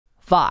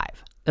5,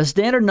 a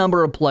standard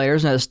number of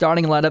players in a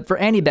starting lineup for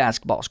any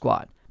basketball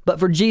squad. But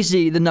for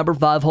GC, the number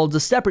 5 holds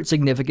a separate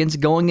significance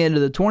going into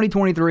the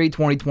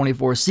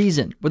 2023-2024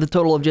 season, with a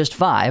total of just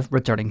 5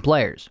 returning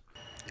players.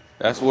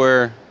 That's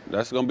going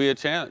to be a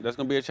challenge. That's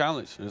going to be a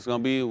challenge. We're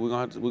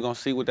going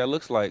to see what that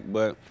looks like.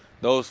 But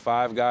those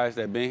 5 guys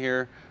that been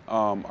here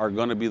are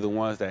going to be the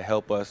ones that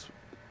help us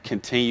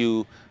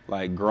continue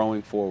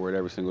growing forward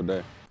every single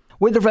day.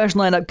 With the fresh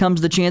lineup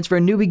comes the chance for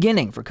a new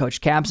beginning for Coach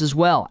Capps as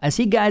well, as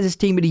he guides his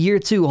team into year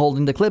 2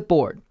 holding the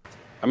clipboard.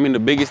 I mean, the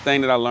biggest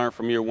thing that I learned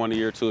from year 1 to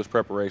year 2 is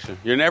preparation.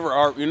 You're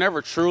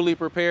never truly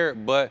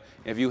prepared, but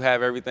if you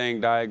have everything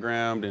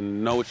diagrammed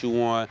and know what you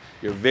want,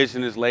 your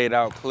vision is laid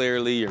out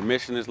clearly, your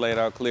mission is laid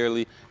out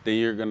clearly, then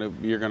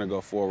you're gonna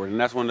go forward. And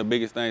that's one of the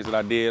biggest things that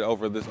I did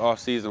over this off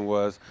season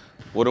was,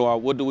 what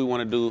do we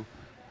want to do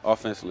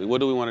offensively? What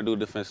do we want to do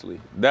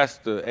defensively? That's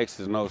the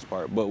X's and O's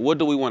part. But what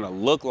do we want to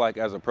look like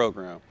as a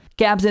program?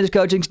 Capps and his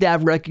coaching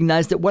staff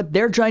recognize that what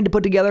they're trying to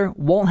put together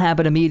won't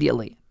happen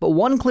immediately, but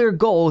one clear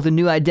goal with a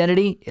new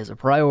identity is a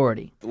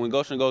priority. When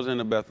Goshen goes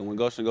into Bethel, when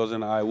Goshen goes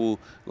into Iwu,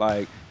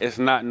 it's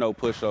not no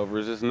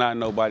pushovers. It's not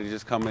nobody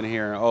just coming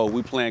here and, oh,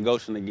 we playing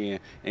Goshen again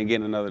and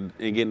getting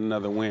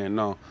another win.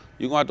 No,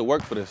 you're going to have to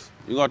work for this.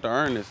 You're going to have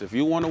to earn this. If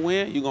you want to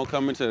win, you're going to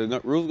come into the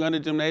Ruth Gunter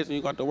Gymnasium,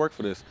 you're going to have to work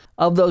for this.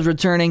 Of those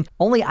returning,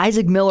 only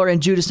Isaac Miller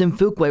and Judah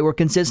Simfukwae were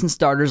consistent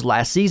starters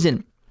last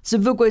season.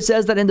 Simfukwae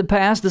says that in the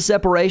past, the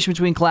separation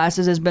between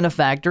classes has been a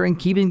factor in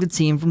keeping the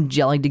team from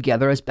gelling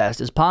together as best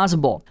as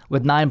possible.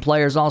 With 9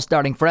 players all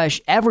starting fresh,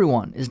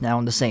 everyone is now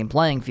in the same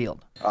playing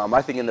field.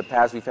 I think in the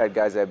past we've had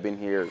guys that have been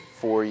here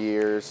 4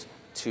 years,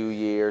 2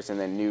 years, and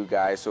then new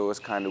guys, so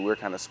we're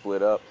kind of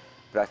split up.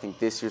 But I think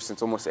this year,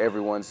 since almost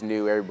everyone's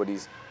new,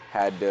 everybody's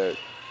had to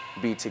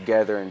be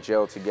together and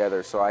gel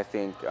together. So I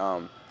think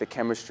the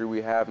chemistry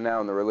we have now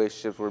and the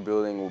relationships we're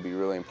building will be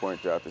really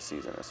important throughout the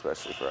season,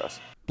 especially for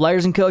us.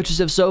 Players and coaches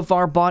have so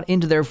far bought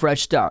into their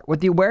fresh start,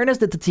 with the awareness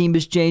that the team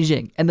is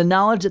changing and the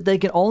knowledge that they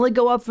can only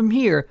go up from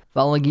here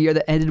following a year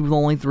that ended with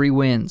only 3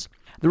 wins.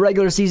 The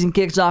regular season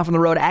kicks off on the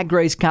road at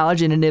Grace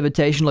College in an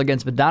Invitational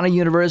against Madonna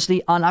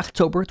University on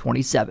October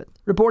 27th.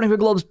 Reporting for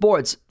Globe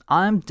Sports,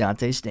 I'm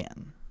Dante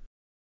Stanton.